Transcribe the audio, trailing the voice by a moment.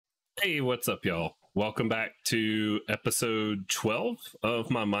Hey, what's up, y'all? Welcome back to episode 12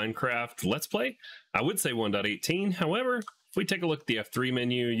 of my Minecraft Let's Play. I would say 1.18. However, if we take a look at the F3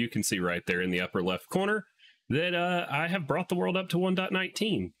 menu, you can see right there in the upper left corner that I have brought the world up to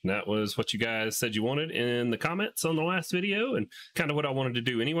 1.19. That was what you guys said you wanted in the comments on the last video, and kind of what I wanted to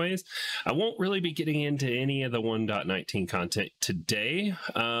do anyways. I won't really be getting into any of the 1.19 content today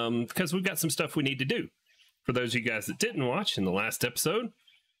because we've got some stuff we need to do. For those of you guys that didn't watch in the last episode,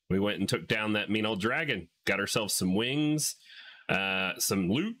 we went and took down that mean old dragon, got ourselves some wings, some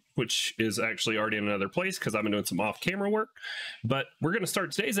loot, which is actually already in another place because I've been doing some off-camera work. But we're going to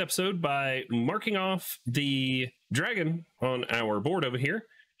start today's episode by marking off the dragon on our board over here.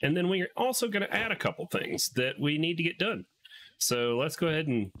 And then we're also going to add a couple things that we need to get done. So let's go ahead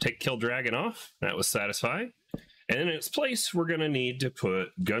and take kill dragon off. That was satisfying. And in its place, we're going to need to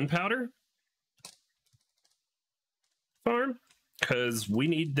put gunpowder farm, because we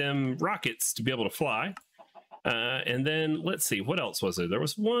need them rockets to be able to fly. And then let's see, what else was there? There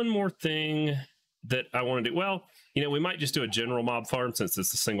was one more thing that I wanted to do. Well, you know, we might just do a general mob farm since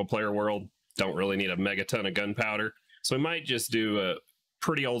it's a single player world. Don't really need a megaton of gunpowder. So we might just do a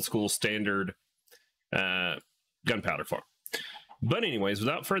pretty old school standard gunpowder farm. But anyways,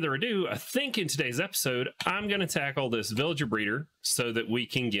 without further ado, I think in today's episode, I'm going to tackle this villager breeder so that we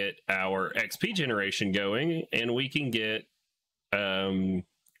can get our XP generation going and we can get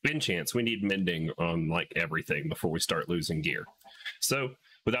enchants. We need mending on like everything before we start losing gear. So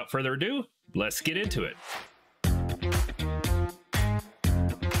without further ado, let's get into it.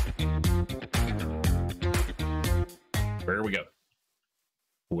 Where are we going?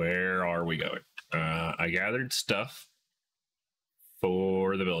 Where are we going? I gathered stuff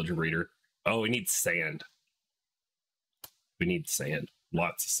for the villager breeder. Oh, we need sand. We need sand.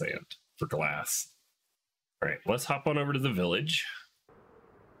 Lots of sand for glass. All right, let's hop on over to the village.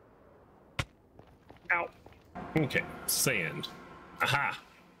 Ow. Okay, sand. Aha!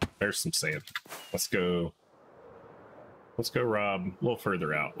 There's some sand. Let's go. Let's go, Rob, a little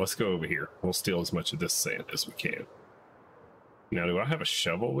further out. Let's go over here. We'll steal as much of this sand as we can. Now, do I have a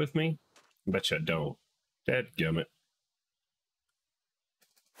shovel with me? I bet you I don't. Dadgummit.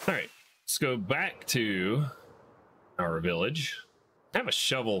 All right, let's go back to our village. I have a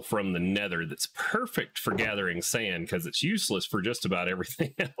shovel from the nether that's perfect for gathering sand because it's useless for just about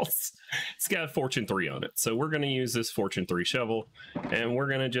everything else. It's got a Fortune 3 on it. So we're going to use this Fortune 3 shovel and we're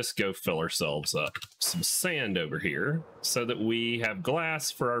going to just go fill ourselves up some sand over here so that we have glass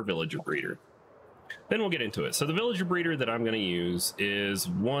for our villager breeder. Then we'll get into it. So the villager breeder that I'm going to use is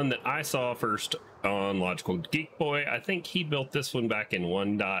one that I saw first on Logical Geek Boy. I think he built this one back in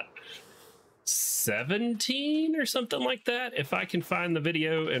 1.17 or something like that. If I can find the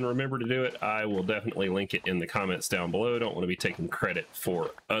video and remember to do it, I will definitely link it in the comments down below. Don't want to be taking credit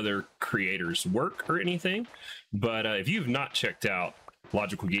for other creators' work or anything. But if you've not checked out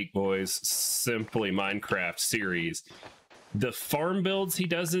Logical Geek Boy's Simply Minecraft series, the farm builds he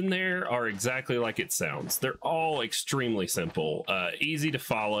does in there are exactly like it sounds. They're all extremely simple, easy to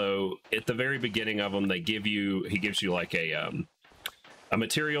follow. At the very beginning of them, he gives you like a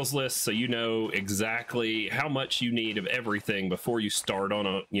materials list, so you know exactly how much you need of everything before you start on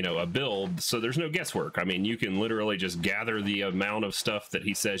a build. So there's no guesswork. I mean, you can literally just gather the amount of stuff that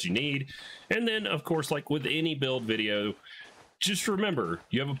he says you need, and then of course, like with any build video, just remember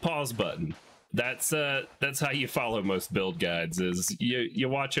you have a pause button. That's how you follow most build guides, is you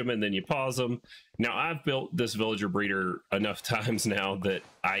watch them and then you pause them. Now, I've built this villager breeder enough times now that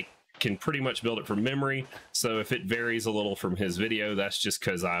I can pretty much build it from memory. So if it varies a little from his video, that's just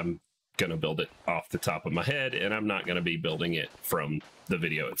because I'm going to build it off the top of my head and I'm not going to be building it from the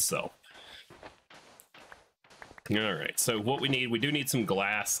video itself. All right, so what we do need some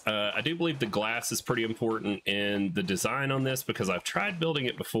glass. I do believe the glass is pretty important in the design on this because I've tried building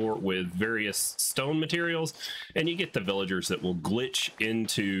it before with various stone materials, and you get the villagers that will glitch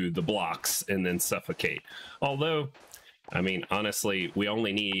into the blocks and then suffocate. Although, I mean, honestly, we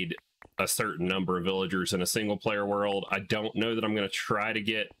only need a certain number of villagers in a single player world. I don't know that I'm going to try to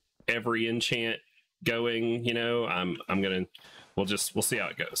get every enchant going, you know. We'll see how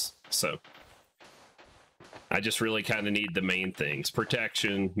it goes. So I just really kind of need the main things: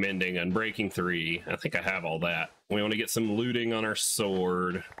 protection, mending, unbreaking 3. I think I have all that. We want to get some looting on our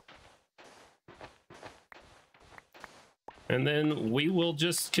sword. And then we will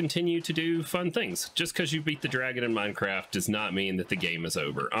just continue to do fun things. Just because you beat the dragon in Minecraft does not mean that the game is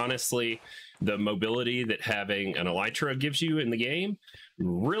over. Honestly, the mobility that having an elytra gives you in the game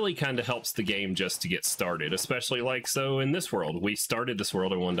really kind of helps the game just to get started, especially like so in this world. We started this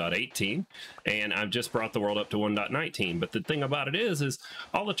world in 1.18 and I've just brought the world up to 1.19. But the thing about it is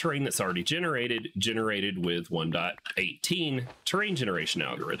all the terrain that's already generated with 1.18 terrain generation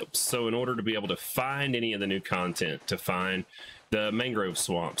algorithms. So in order to be able to find any of the new content, to find the mangrove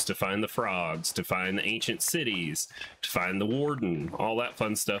swamps, to find the frogs, to find the ancient cities, to find the warden, all that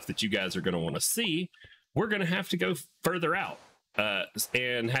fun stuff that you guys are going to want to see, we're going to have to go further out.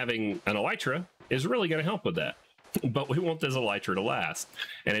 And having an elytra is really going to help with that. But we want this elytra to last.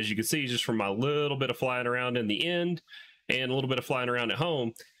 And as you can see, just from my little bit of flying around in the end and a little bit of flying around at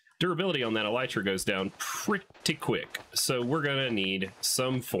home, durability on that elytra goes down pretty quick. So we're going to need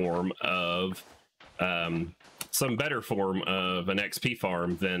some form of some better form of an XP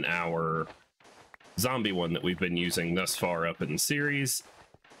farm than our zombie one that we've been using thus far up in the series.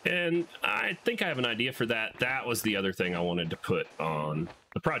 And I think I have an idea for that. That was the other thing I wanted to put on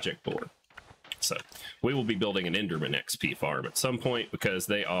the project board. So we will be building an Enderman XP farm at some point because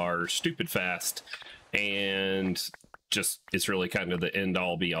they are stupid fast and just it's really kind of the end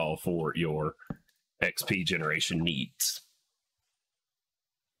all be all for your XP generation needs.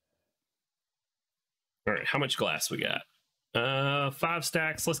 All right, how much glass we got? 5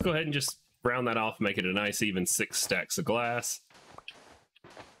 stacks. Let's go ahead and just round that off, make it a nice even 6 stacks of glass.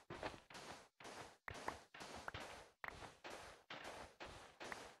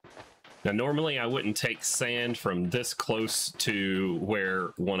 Now, normally I wouldn't take sand from this close to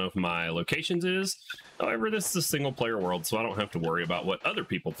where one of my locations is. However, this is a single player world, so I don't have to worry about what other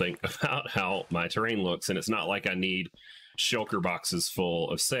people think about how my terrain looks. And it's not like I need shulker boxes full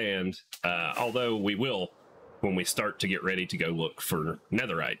of sand, although we will when we start to get ready to go look for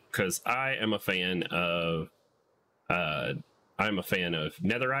netherite, because I am a fan of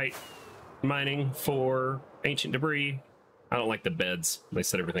netherite mining for ancient debris. I don't like the beds. They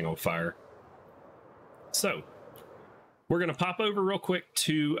set everything on fire. So we're going to pop over real quick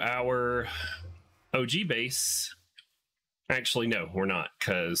to our OG base. Actually, no, we're not,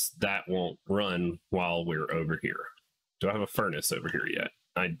 because that won't run while we're over here. Do I have a furnace over here yet?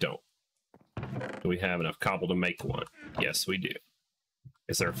 I don't. Do we have enough cobble to make one? Yes, we do.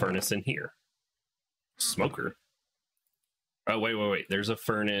 Is there a furnace in here? Smoker. Oh, wait. There's a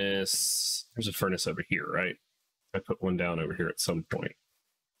furnace. There's a furnace over here, right? I put one down over here at some point.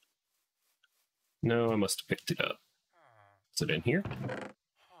 No, I must have picked it up. Is it in here?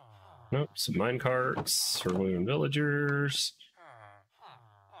 Nope. Some mine carts for wounded villagers.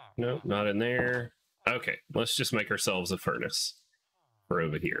 Nope, not in there. Okay, let's just make ourselves a furnace for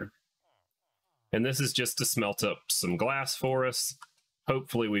over here. And this is just to smelt up some glass for us.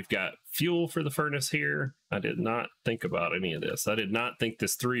 Hopefully we've got fuel for the furnace here. I did not think about any of this. I did not think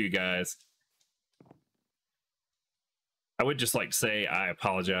this through, you guys. I would just like to say I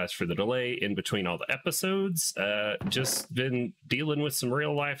apologize for the delay in between all the episodes. Just been dealing with some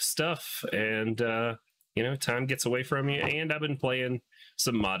real life stuff and, you know, time gets away from you. And I've been playing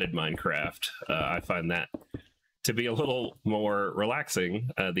some modded Minecraft. I find that to be a little more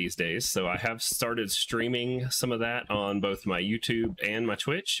relaxing these days. So I have started streaming some of that on both my YouTube and my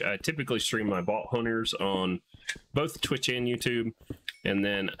Twitch. I typically stream my Vault Hunters on both Twitch and YouTube. And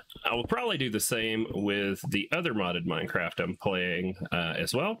then I will probably do the same with the other modded Minecraft I'm playing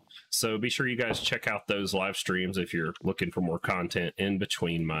as well. So be sure you guys check out those live streams if you're looking for more content in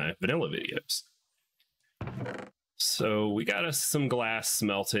between my vanilla videos. So we got us some glass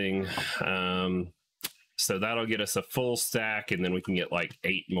smelting. So that'll get us a full stack, and then we can get like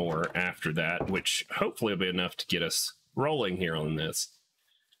 8 more after that, which hopefully will be enough to get us rolling here on this.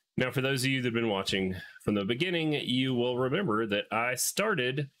 Now, for those of you that have been watching from the beginning, you will remember that I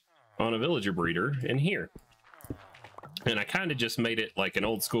started on a villager breeder in here. And I kind of just made it like an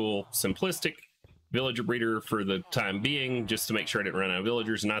old school simplistic villager breeder for the time being, just to make sure I didn't run out of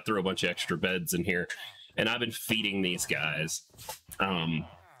villagers, and I threw a bunch of extra beds in here. And I've been feeding these guys.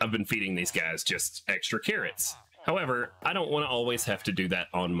 Just extra carrots. However, I don't want to always have to do that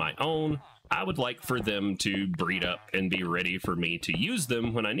on my own. I would like for them to breed up and be ready for me to use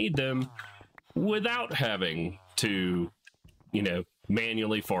them when I need them without having to, you know,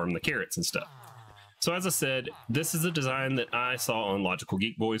 manually farm the carrots and stuff. So as I said, this is a design that I saw on Logical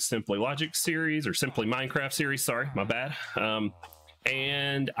Geek Boy's Simply Logic series, or Simply Minecraft series, sorry, my bad.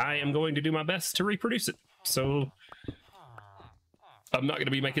 And I am going to do my best to reproduce it. So I'm not going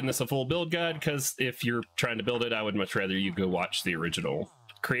to be making this a full build guide, because if you're trying to build it, I would much rather you go watch the original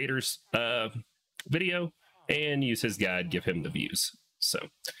creator's video and use his guide, give him the views. So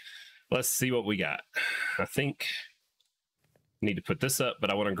let's see what we got. I think Need to put this up, but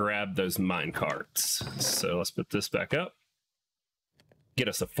I want to grab those mine carts. So let's put this back up. Get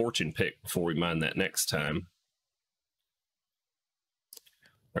us a fortune pick before we mine that next time.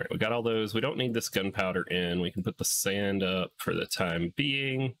 All right, we got all those. We don't need this gunpowder in. We can put the sand up for the time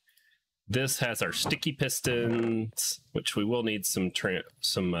being. This has our sticky pistons, which we will need some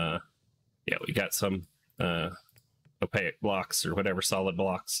yeah, we got some opaque blocks or whatever, solid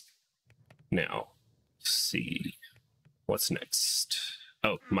blocks. Now, let's see. What's next?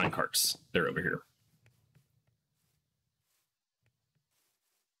 Oh, minecarts. They're over here.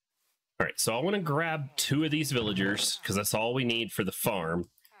 All right, so I want to grab 2 of these villagers because that's all we need for the farm.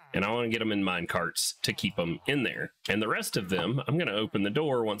 And I want to get them in minecarts to keep them in there. And the rest of them, I'm going to open the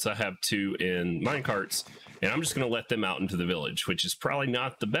door once I have 2 in minecarts. And I'm just going to let them out into the village, which is probably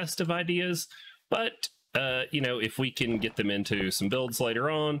not the best of ideas. But, you know, if we can get them into some builds later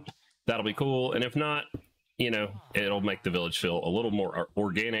on, that'll be cool. And if not, you know, it'll make the village feel a little more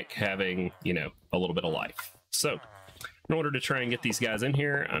organic, having, you know, a little bit of life. So in order to try and get these guys in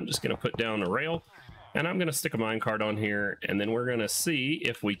here, I'm just going to put down a rail and I'm going to stick a minecart on here. And then we're going to see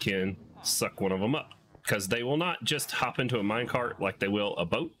if we can suck one of them up, because they will not just hop into a minecart like they will a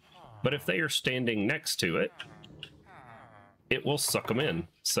boat. But if they are standing next to it, it will suck them in.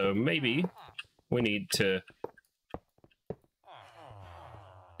 So maybe we need to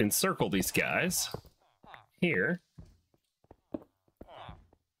encircle these guys here. All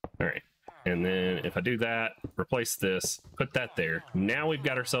right, and then if I do that, replace this, put that there. Now we've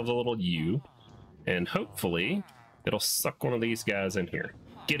got ourselves a little U, and hopefully it'll suck one of these guys in here.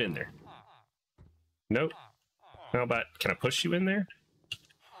 Get in there. Nope. How about, can I push you in there?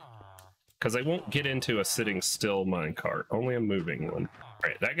 Because they won't get into a sitting still minecart, only a moving one. All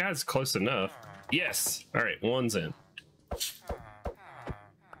right, that guy's close enough. Yes. All right, one's in.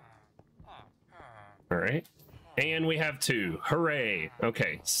 All right, and we have 2. Hooray.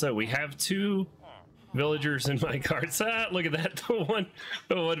 Okay, so we have 2 villagers in minecarts. Ah, look at that. The one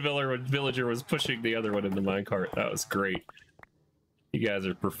villager was pushing the other one in the minecart. That was great. You guys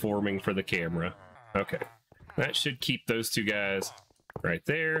are performing for the camera. Okay, that should keep those 2 guys right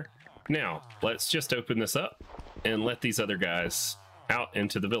there. Now, let's just open this up and let these other guys out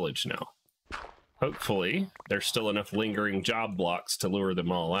into the village now. Hopefully, there's still enough lingering job blocks to lure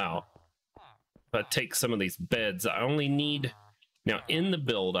them all out. But take some of these beds. I only need, now in the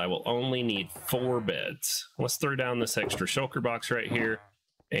build, I will only need 4 beds. Let's throw down this extra shulker box right here.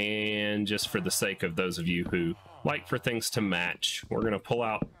 And just for the sake of those of you who like for things to match, we're going to pull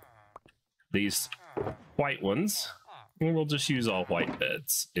out these white ones. And we'll just use all white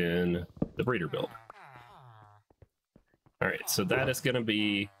beds in the breeder build. All right, so that is going to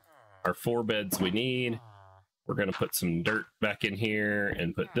be our 4 beds we need. We're going to put some dirt back in here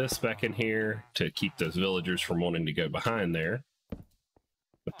and put this back in here to keep those villagers from wanting to go behind there.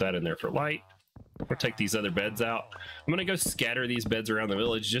 Put that in there for light. We'll take these other beds out. I'm going to go scatter these beds around the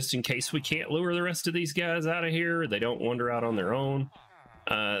village just in case we can't lure the rest of these guys out of here. They don't wander out on their own.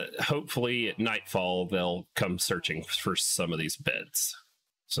 Hopefully at nightfall, they'll come searching for some of these beds.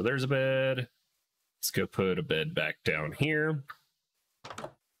 So there's a bed. Let's go put a bed back down here.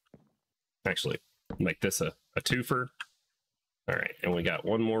 Actually, make this a twofer. All right, and we got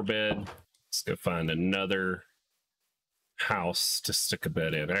 1 more bed. Let's go find another house to stick a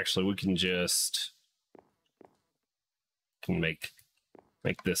bed in. Actually, we can just make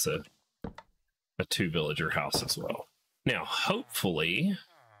this a 2 villager house as well. Now, hopefully,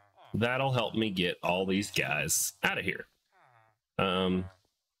 that'll help me get all these guys out of here. I'm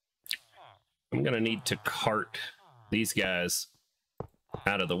gonna need to cart these guys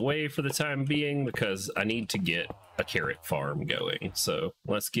out of the way for the time being because I need to get a carrot farm going. So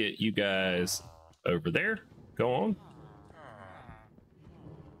let's get you guys over there. Go on.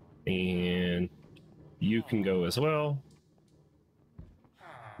 And you can go as well.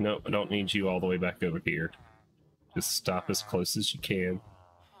 Nope, I don't need you all the way back over here. Just stop as close as you can.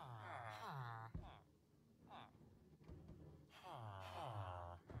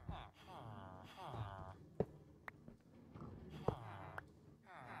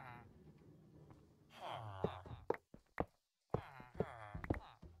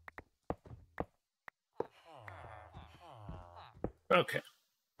 Okay,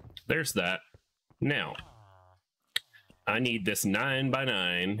 there's that. Now, I need this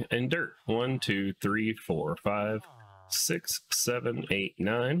 9x9 and dirt. 1, 2, 3, 4, 5, 6, 7, 8,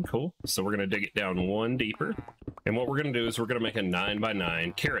 9. Cool. So we're going to dig it down 1 deeper. And what we're going to do is we're going to make a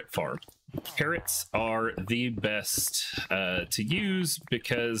 9x9 carrot farm. Carrots are the best to use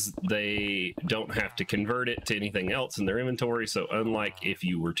because they don't have to convert it to anything else in their inventory. So unlike if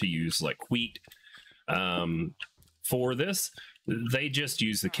you were to use like wheat for this, They just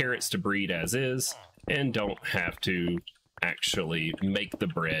use the carrots to breed as is and don't have to actually make the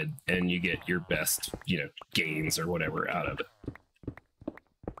bread, and you get your best, you know, gains or whatever out of it.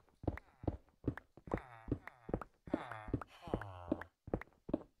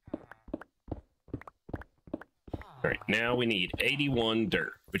 All right, now we need 81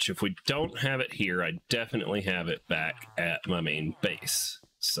 dirt, which if we don't have it here, I definitely have it back at my main base.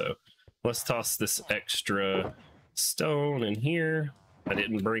 So let's toss this extra stone in here. I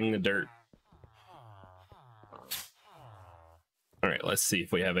didn't bring the dirt. All right, let's see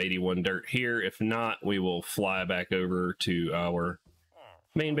if we have 81 dirt here. If not, we will fly back over to our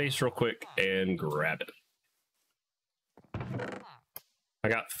main base real quick and grab it. I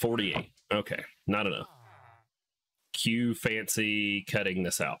got 48. Okay, not enough. Cue Fancy cutting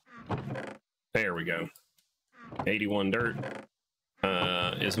this out. There we go. 81 dirt.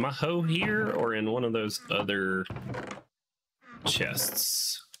 Is my hoe here or in one of those other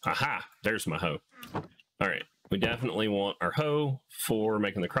chests? Aha, there's my hoe. All right, we definitely want our hoe for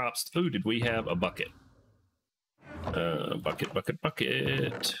making the crops. Ooh, did we have a bucket?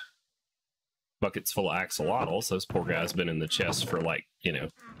 Bucket. Buckets full of axolotls. Those poor guys been in the chest for, like, you know,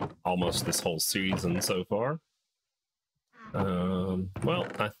 almost this whole season so far. Well,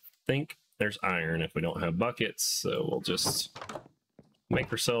 I think there's iron if we don't have buckets, so we'll just make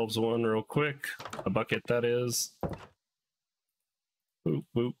ourselves one real quick. A bucket, that is. Boop,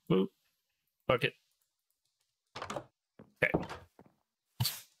 boop, boop. Bucket. Okay.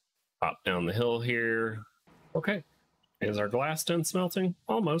 Pop down the hill here. Okay. Is our glass done smelting?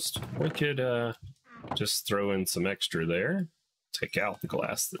 Almost. We could just throw in some extra there. Take out the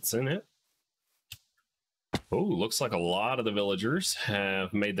glass that's in it. Oh, looks like a lot of the villagers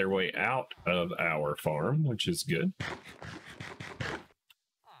have made their way out of our farm, which is good.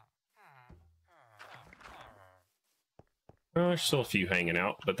 There's still a few hanging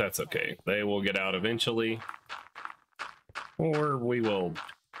out, but that's okay. They will get out eventually, or we will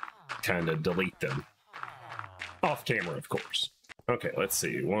kind of delete them. Off camera, of course. Okay, let's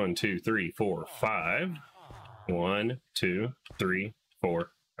see. 1, 2, 3, 4, 5. 1, 2, 3, 4.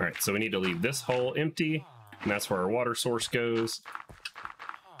 All right, so we need to leave this hole empty, and that's where our water source goes.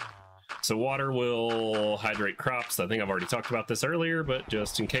 So water will hydrate crops. I think I've already talked about this earlier, but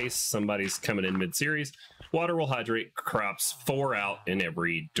just in case somebody's coming in mid-series, water will hydrate crops 4 out in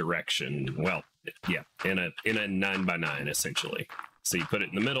every direction. Well, yeah, in a 9x9 essentially. So you put it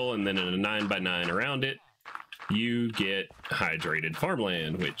in the middle, and then in a 9x9 around it, you get hydrated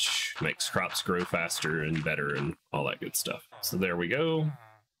farmland, which makes crops grow faster and better and all that good stuff. So there we go.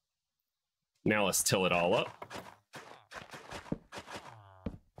 Now let's till it all up.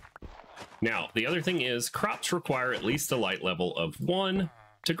 Now, the other thing is crops require at least a light level of 1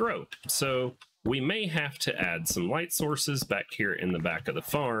 to grow. So we may have to add some light sources back here in the back of the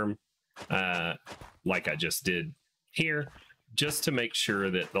farm, like I just did here, just to make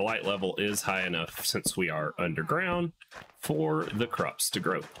sure that the light level is high enough, since we are underground, for the crops to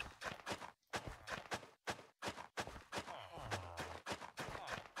grow.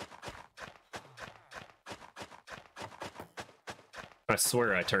 I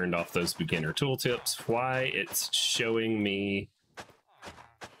swear I turned off those beginner tooltips. Why it's showing me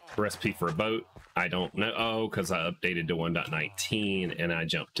recipe for a boat, I don't know. Oh, because I updated to 1.19 and I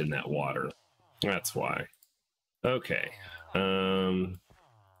jumped in that water. That's why. Okay.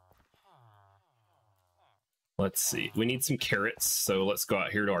 Let's see. We need some carrots, so let's go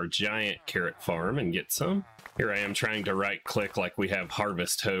out here to our giant carrot farm and get some. Here I am trying to right click like we have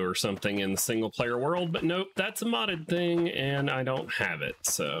Harvest Hoe or something in the single player world, but nope, that's a modded thing and I don't have it.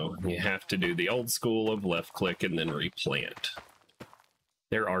 So you have to do the old school of left click and then replant.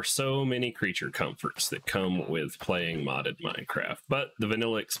 There are so many creature comforts that come with playing modded Minecraft, but the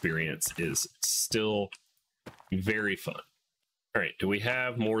vanilla experience is still very fun. All right, do we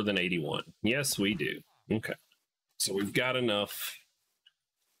have more than 81? Yes, we do. Okay, so we've got enough.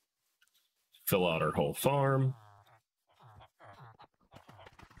 Fill out our whole farm.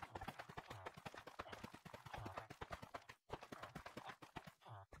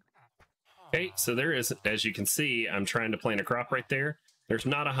 Okay, so there is, as you can see, I'm trying to plant a crop right there. There's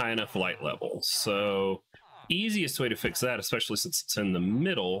not a high enough light level. So easiest way to fix that, especially since it's in the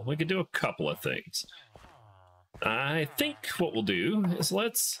middle, we could do a couple of things. I think what we'll do is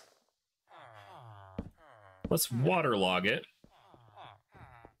let's waterlog it.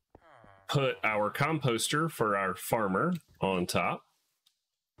 Put our composter for our farmer on top.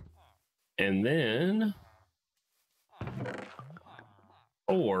 And then,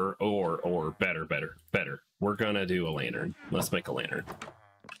 or better. We're gonna do a lantern. Let's make a lantern.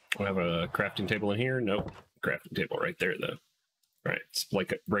 We have a crafting table in here. Nope. Crafting table right there, though. All right,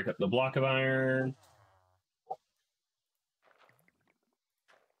 let's break up the block of iron.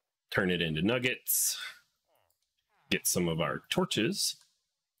 Turn it into nuggets. Get some of our torches.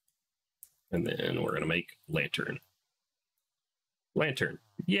 And then we're going to make lantern. Lantern.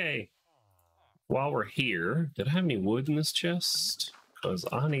 Yay. While we're here, did I have any wood in this chest? Because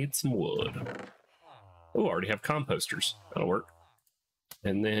I need some wood. Oh, I already have composters. That'll work.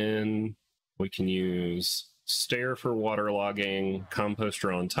 And then we can use stair for waterlogging,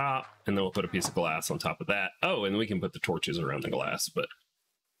 composter on top, and then we'll put a piece of glass on top of that. Oh, and we can put the torches around the glass, but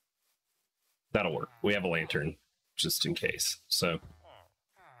that'll work. We have a lantern just in case. So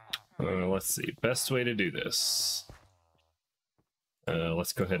let's see. Best way to do this.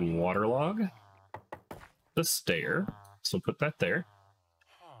 Let's go ahead and waterlog the stair. So put that there.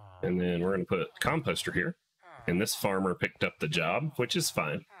 And then we're going to put a composter here. And this farmer picked up the job, which is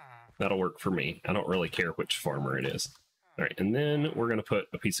fine. That'll work for me. I don't really care which farmer it is. All right, and then we're going to put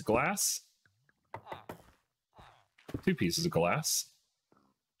a piece of glass. 2 pieces of glass.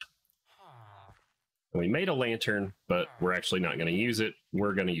 We made a lantern, but we're actually not going to use it.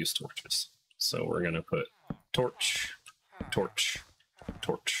 We're going to use torches. So we're going to put torch, torch,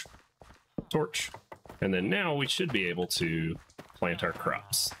 torch, torch. And then now we should be able to plant our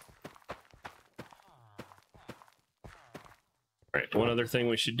crops. All right, one other thing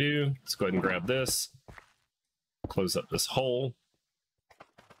we should do, let's go ahead and grab this, close up this hole.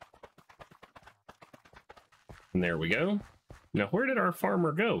 And there we go. Now, where did our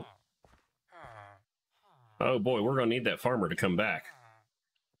farmer go? Oh boy, we're gonna need that farmer to come back.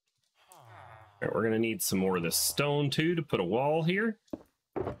 All right, we're gonna need some more of this stone too to put a wall here.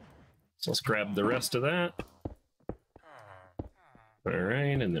 So let's grab the rest of that. All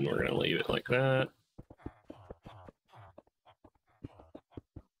right, and then we're gonna leave it like that.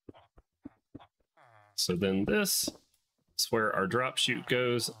 So then this is where our drop chute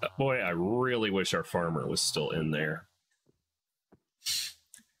goes. Boy, I really wish our farmer was still in there.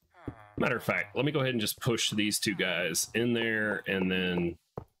 Matter of fact, let me go ahead and just push these 2 guys in there, and then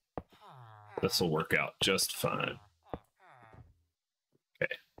this will work out just fine.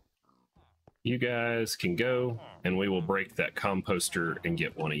 Okay. You guys can go, and we will break that composter and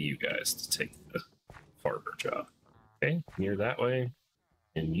get one of you guys to take the farmer job. Okay, you're that way,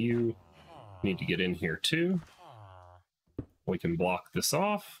 and you need to get in here too. We can block this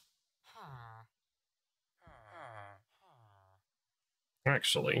off.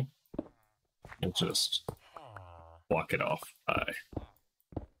 Actually, and just block it off by,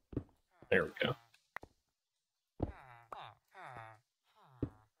 there we go.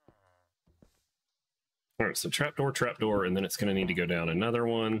 All right, so trapdoor, and then it's going to need to go down another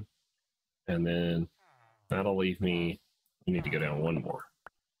one, and then that'll leave me, you need to go down 1 more,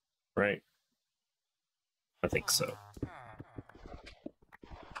 right? I think so.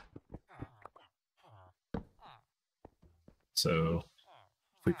 So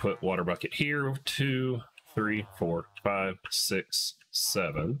if we put water bucket here, 2, 3, 4, 5, 6,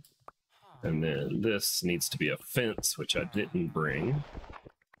 7, and then this needs to be a fence, which I didn't bring.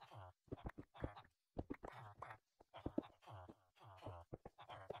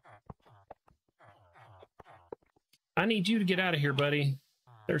 I need you to get out of here, buddy.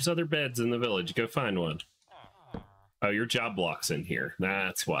 There's other beds in the village. Go find one. Oh, your job block's in here.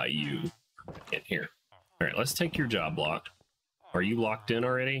 That's why you in here. All right, let's take your job block. Are you locked in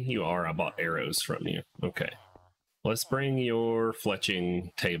already? You are. I bought arrows from you. Okay. Let's bring your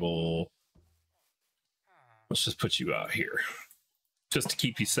fletching table. Let's just put you out here. Just to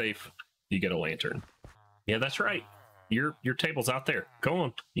keep you safe, you get a lantern. Yeah, that's right. Your table's out there. Go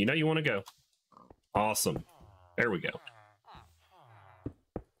on. You know you want to go. Awesome. There we go.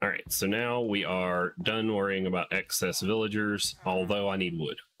 All right, so now we are done worrying about excess villagers, although I need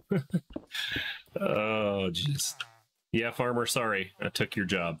wood. Oh, jeez. Yeah, farmer, sorry. I took your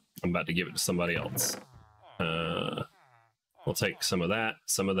job. I'm about to give it to somebody else. We'll take some of that,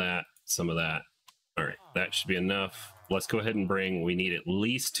 some of that, some of that. All right, that should be enough. Let's go ahead and we need at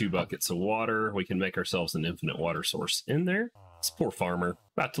least 2 buckets of water. We can make ourselves an infinite water source in there. This poor farmer.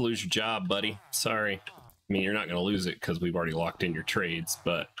 About to lose your job, buddy. Sorry. I mean, you're not going to lose it because we've already locked in your trades,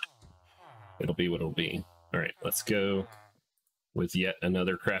 but it'll be what it'll be. All right, let's go with yet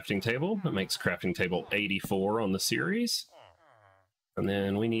another crafting table. That makes crafting table 84 on the series. And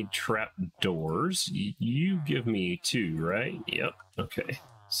then we need trap doors. You give me 2, right? Yep. Okay.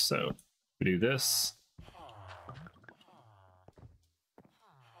 So we do this.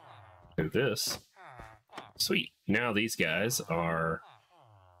 Do this. Sweet. Now these guys are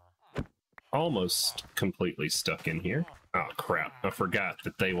almost completely stuck in here. Oh, crap. I forgot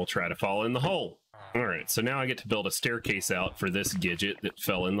that they will try to fall in the hole. All right, so now I get to build a staircase out for this Gidget that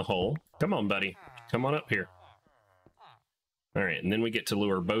fell in the hole. Come on, buddy. Come on up here. All right, and then we get to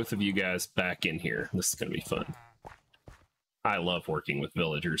lure both of you guys back in here. This is going to be fun. I love working with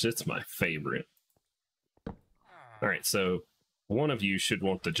villagers. It's my favorite. All right, so one of you should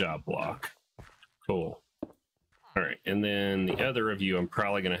want the job block. Cool. All right, and then the other of you, I'm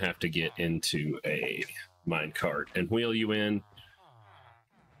probably going to have to get into a minecart and wheel you in.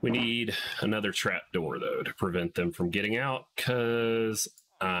 We need another trap door, though, to prevent them from getting out, because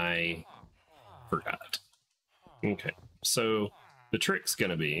I forgot. Okay, so the trick's going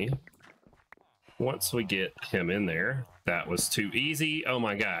to be, once we get him in there, that was too easy. Oh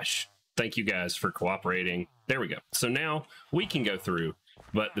my gosh. Thank you guys for cooperating. There we go. So now we can go through,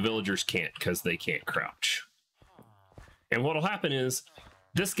 but the villagers can't because they can't crouch. And what'll happen is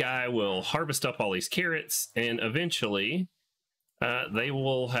this guy will harvest up all these carrots, and eventually they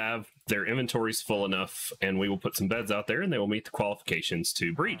will have their inventories full enough, and we will put some beds out there and they will meet the qualifications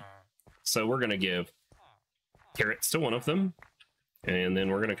to breed. So we're going to give carrots to one of them, and then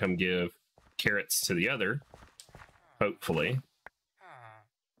we're going to come give carrots to the other, hopefully.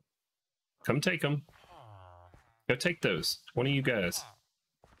 Come take them. Go take those. One of you guys.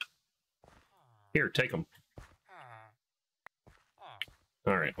 Here, take them.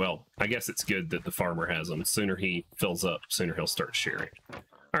 All right, well, I guess it's good that the farmer has them. Sooner he fills up, sooner he'll start sharing.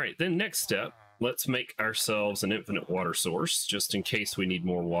 All right, then next step, let's make ourselves an infinite water source, just in case we need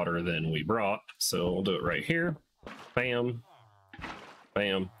more water than we brought. So we'll do it right here. Bam.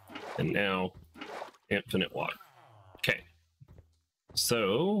 Bam. And now, infinite water. Okay.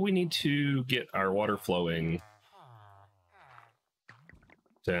 So we need to get our water flowing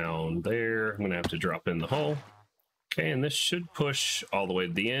down there. I'm going to have to drop in the hole. Okay, and this should push all the way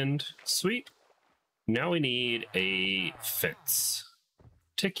to the end. Sweet. Now we need a fence,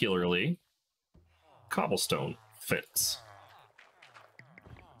 particularly cobblestone fence.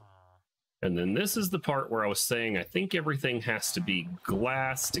 And then this is the part where I was saying I think everything has to be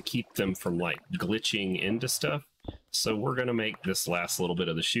glass to keep them from like glitching into stuff. So we're going to make this last little bit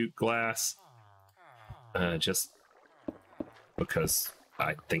of the chute glass, just because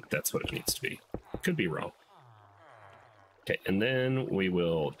I think that's what it needs to be. Could be wrong. Okay, and then we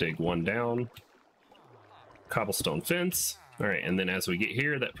will dig one down. Cobblestone fence. All right, and then as we get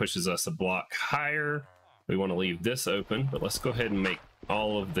here, that pushes us a block higher. We want to leave this open, but let's go ahead and make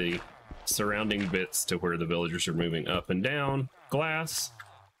all of the surrounding bits to where the villagers are moving up and down glass.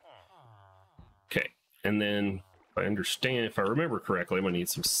 Okay, and then if I remember correctly, I'm going to need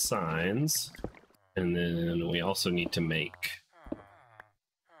some signs. And then we also need to make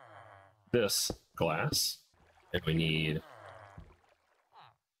this glass. And we need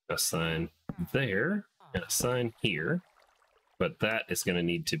a sign there and a sign here, but that is going to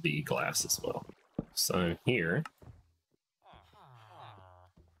need to be glass as well. Sign here,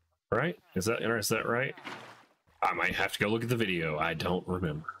 right? Is that right? I might have to go look at the video. I don't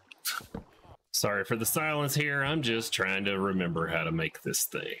remember. Sorry for the silence here. I'm just trying to remember how to make this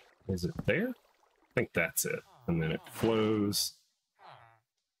thing. Is it there? I think that's it. And then it flows,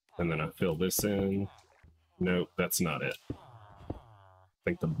 and then I fill this in. Nope, that's not it. I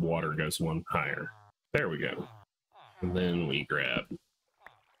think the water goes one higher. There we go. And then we grab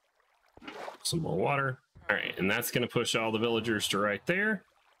some more water. All right, and that's going to push all the villagers to right there,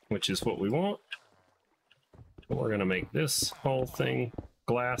 which is what we want. We're going to make this whole thing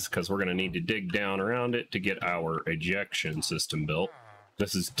glass because we're going to need to dig down around it to get our ejection system built.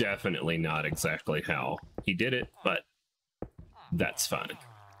 This is definitely not exactly how he did it, but that's fine,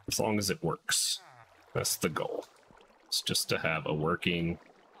 as long as it works. That's the goal. It's just to have a working,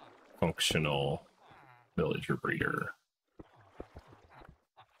 functional villager breeder.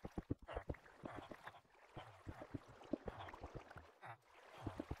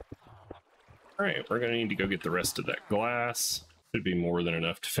 All right, we're going to need to go get the rest of that glass. Should be more than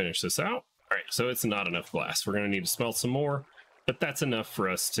enough to finish this out. All right, so it's not enough glass. We're going to need to smelt some more, but that's enough for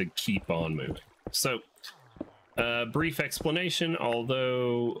us to keep on moving. So, brief explanation,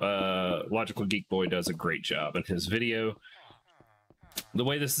 although Logical Geek Boy does a great job in his video. The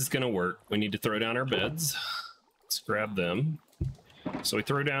way this is going to work, we need to throw down our beds. Let's grab them. So we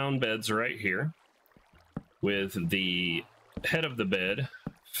throw down beds right here with the head of the bed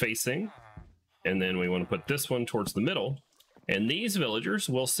facing, and then we want to put this one towards the middle. And these villagers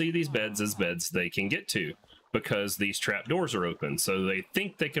will see these beds as beds they can get to, because these trap doors are open, so they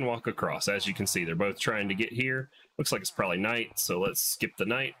think they can walk across. As you can see, they're both trying to get here. Looks like it's probably night, so let's skip the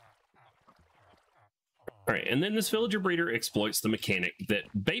night. All right, and then this villager breeder exploits the mechanic that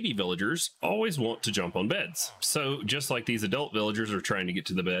baby villagers always want to jump on beds. So just like these adult villagers are trying to get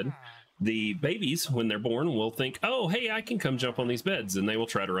to the bed, the babies, when they're born, will think, oh, hey, I can come jump on these beds. And they will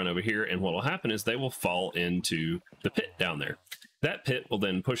try to run over here. And what will happen is they will fall into the pit down there. That pit will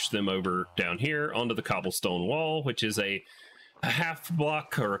then push them over down here onto the cobblestone wall, which is a half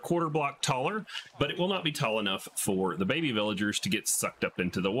block or a quarter block taller, but it will not be tall enough for the baby villagers to get sucked up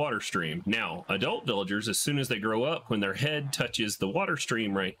into the water stream. Now, adult villagers, as soon as they grow up, when their head touches the water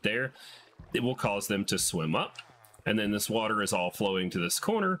stream right there, it will cause them to swim up. And then this water is all flowing to this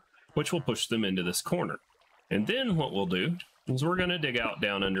corner, which will push them into this corner. And then what we'll do is we're going to dig out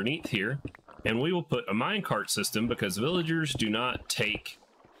down underneath here, and we will put a minecart system, because villagers do not take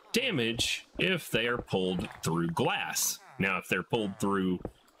damage if they are pulled through glass. Now, if they're pulled through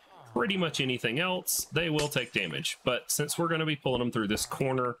pretty much anything else, they will take damage. But since we're going to be pulling them through this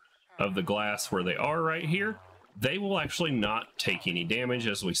corner of the glass where they are right here, they will actually not take any damage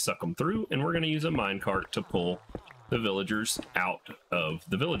as we suck them through, and we're going to use a minecart to pull the villagers out of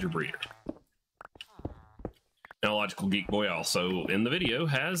the villager breeder. Now, Logical Geek Boy also in the video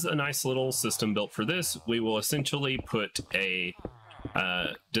has a nice little system built for this. We will essentially put a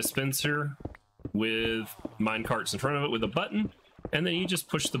dispenser with minecarts in front of it with a button, and then you just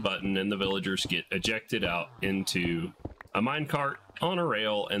push the button and the villagers get ejected out into a minecart on a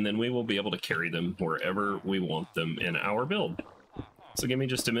rail, and then we will be able to carry them wherever we want them in our build. So give me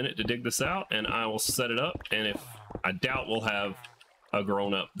just a minute to dig this out, and I will set it up. And if I doubt we'll have a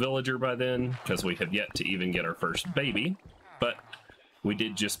grown-up villager by then, because we have yet to even get our first baby, but we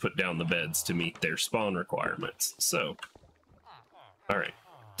did just put down the beds to meet their spawn requirements. So, all right,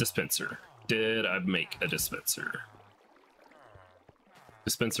 dispenser. Did I make a dispenser?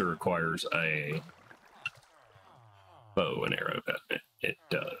 Dispenser requires a bow and arrow, doesn't it? It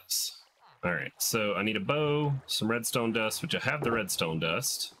does. All right, so I need a bow, some redstone dust, which I have the redstone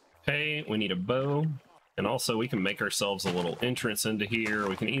dust. Okay, we need a bow, and also we can make ourselves a little entrance into here.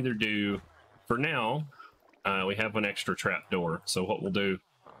 We can either do, for now, we have an extra trap door. So what we'll do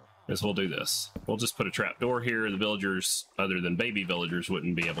is we'll do this. We'll just put a trap door here. The villagers, other than baby villagers,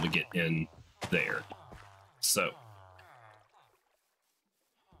 wouldn't be able to get in there. So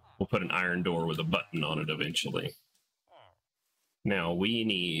we'll put an iron door with a button on it eventually. Now we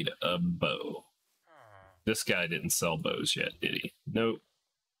need a bow. This guy didn't sell bows yet, did he? Nope.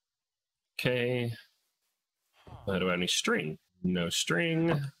 Okay. Do I have any string? No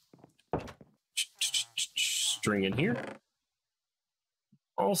string. String in here.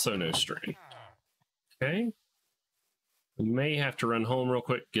 Also no string. Okay. We may have to run home real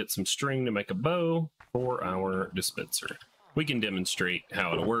quick, get some string to make a bow for our dispenser. We can demonstrate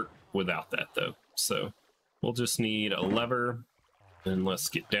how it'll work without that though. So we'll just need a lever. And let's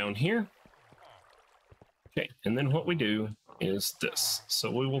get down here. Okay, and then what we do is this.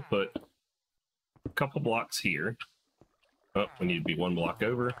 So we will put a couple blocks here. Oh, we need to be one block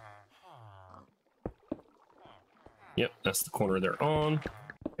over. Yep, that's the corner they're on.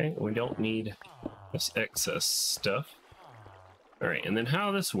 Okay, we don't need this excess stuff. All right, and then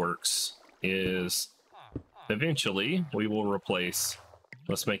how this works is eventually we will replace,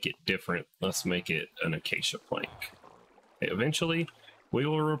 let's make it different. Let's make it an acacia plank. Eventually, we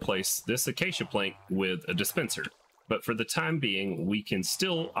will replace this acacia plank with a dispenser. But for the time being, we can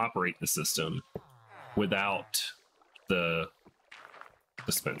still operate the system without the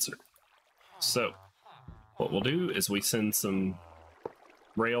dispenser. So, what we'll do is we send some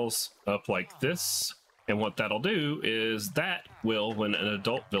rails up like this. And what that'll do is that will, when an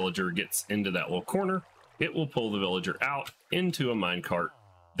adult villager gets into that little corner, it will pull the villager out into a minecart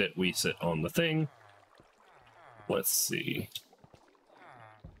that we sit on the thing. Let's see.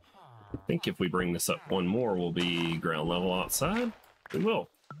 I think if we bring this up one more, we'll be ground level outside. We will.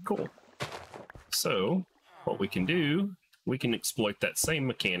 Cool. So, what we can do, we can exploit that same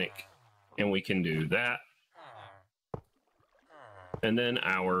mechanic, and we can do that. And then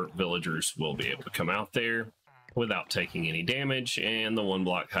our villagers will be able to come out there without taking any damage, and the one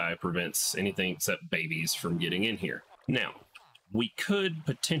block high prevents anything except babies from getting in here. Now, we could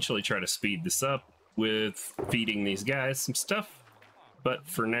potentially try to speed this up with feeding these guys some stuff, but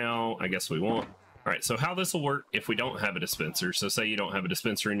for now, I guess we won't. All right, so how this will work if we don't have a dispenser. So say you don't have a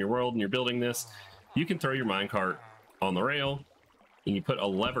dispenser in your world and you're building this, you can throw your minecart on the rail and you put a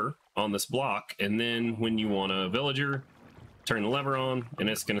lever on this block, and then when you want a villager, turn the lever on and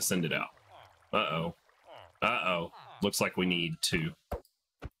it's going to send it out. Uh-oh. Uh-oh. Looks like we need two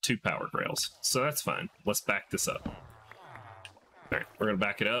powered rails. So that's fine. Let's back this up. All right, we're going to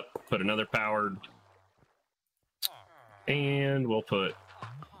back it up, put another powered, and we'll put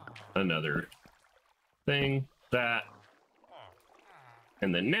another thing, that,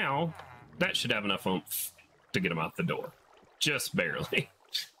 and then now that should have enough oomph to get them out the door. Just barely.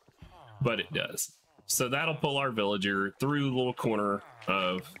 but it does. So that'll pull our villager through the little corner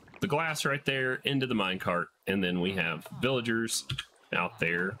of the glass right there into the minecart, and then we have villagers out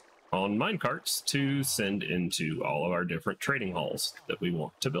there on minecarts to send into all of our different trading halls that we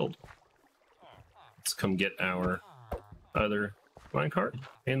want to build. Let's come get our other minecart,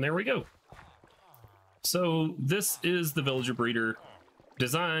 and there we go. So this is the villager breeder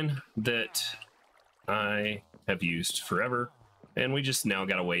design that I have used forever, and we just now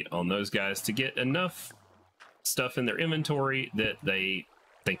gotta wait on those guys to get enough stuff in their inventory that they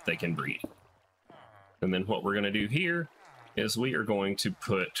think they can breed. And then what we're gonna do here is we are going to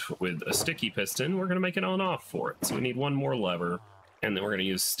put, with a sticky piston, we're gonna make an on-off for it. So we need one more lever, and then we're gonna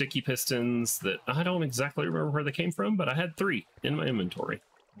use sticky pistons that I don't exactly remember where they came from, but I had 3 in my inventory.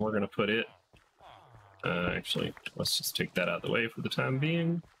 We're gonna put it, actually, let's just take that out of the way for the time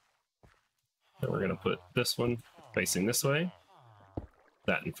being. And we're gonna put this one facing this way,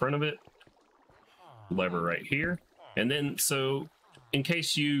 that in front of it, lever right here. And then, so in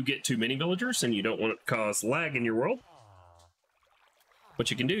case you get too many villagers and you don't want it to cause lag in your world, what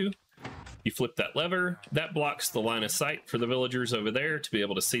you can do, you flip that lever, that blocks the line of sight for the villagers over there to be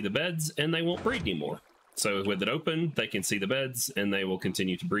able to see the beds, and they won't breed anymore. So with it open, they can see the beds and they will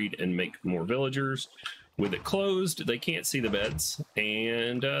continue to breed and make more villagers. With it closed, they can't see the beds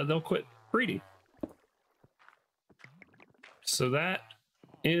and they'll quit breeding. So that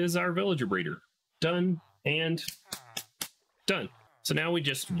is our villager breeder. Done and done. So now we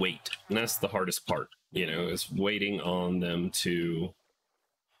just wait, and that's the hardest part, you know, is waiting on them to,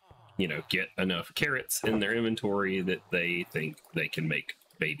 you know, get enough carrots in their inventory that they think they can make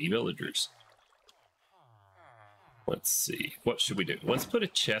baby villagers. Let's see, what should we do? Let's put a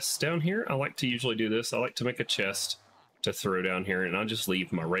chest down here. I like to usually do this. I like to make a chest to throw down here, and I'll just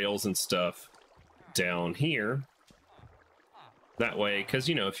leave my rails and stuff down here. That way, because,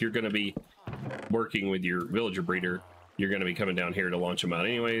 you know, if you're going to be working with your villager breeder, you're going to be coming down here to launch them out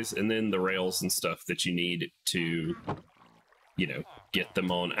anyways, and then the rails and stuff that you need to, you know, get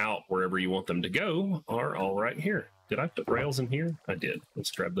them on out wherever you want them to go are all right here. Did I put rails in here? I did.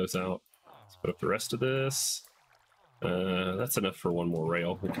 Let's grab those out. Let's put up the rest of this. That's enough for one more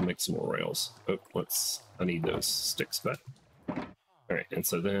rail. We can make some more rails. Oh, I need those sticks back. All right, and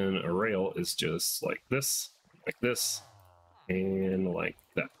so then a rail is just like this, and like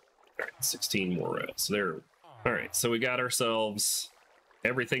that. All right, 16 more rails there. All right, so we got ourselves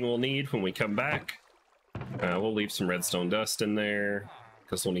everything we'll need when we come back. We'll leave some redstone dust in there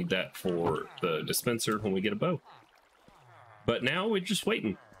because we'll need that for the dispenser when we get a bow. But now we're just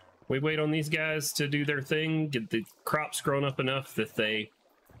waiting. We wait on these guys to do their thing, get the crops grown up enough that they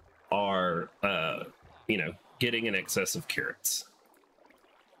are, you know, getting in excess of carrots.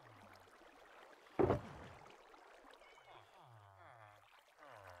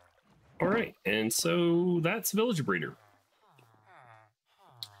 All right, and so that's villager breeder.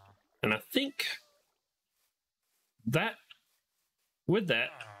 And I think that, with that,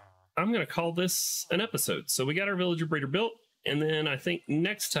 I'm going to call this an episode. So we got our villager breeder built. And then I think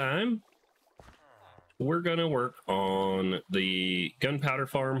next time we're going to work on the gunpowder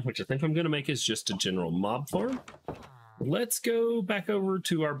farm, which I think I'm going to make is just a general mob farm. Let's go back over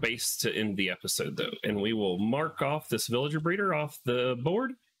to our base to end the episode, though, and we will mark off this villager breeder off the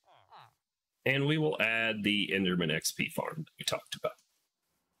board, and we will add the Enderman XP farm that we talked about.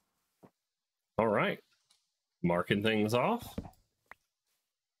 All right, marking things off.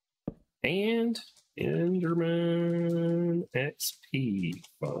 And Enderman XP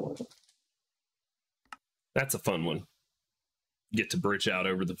farm. That's a fun one. Get to bridge out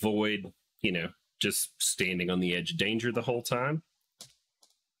over the void, you know, just standing on the edge of danger the whole time.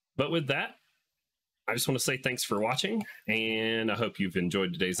 But with that, I just want to say thanks for watching, and I hope you've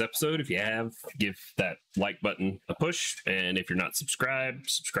enjoyed today's episode. If you have, give that like button a push, and if you're not subscribed,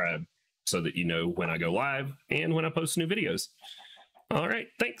 subscribe so that you know when I go live and when I post new videos. All right,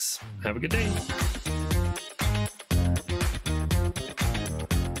 thanks. Have a good day.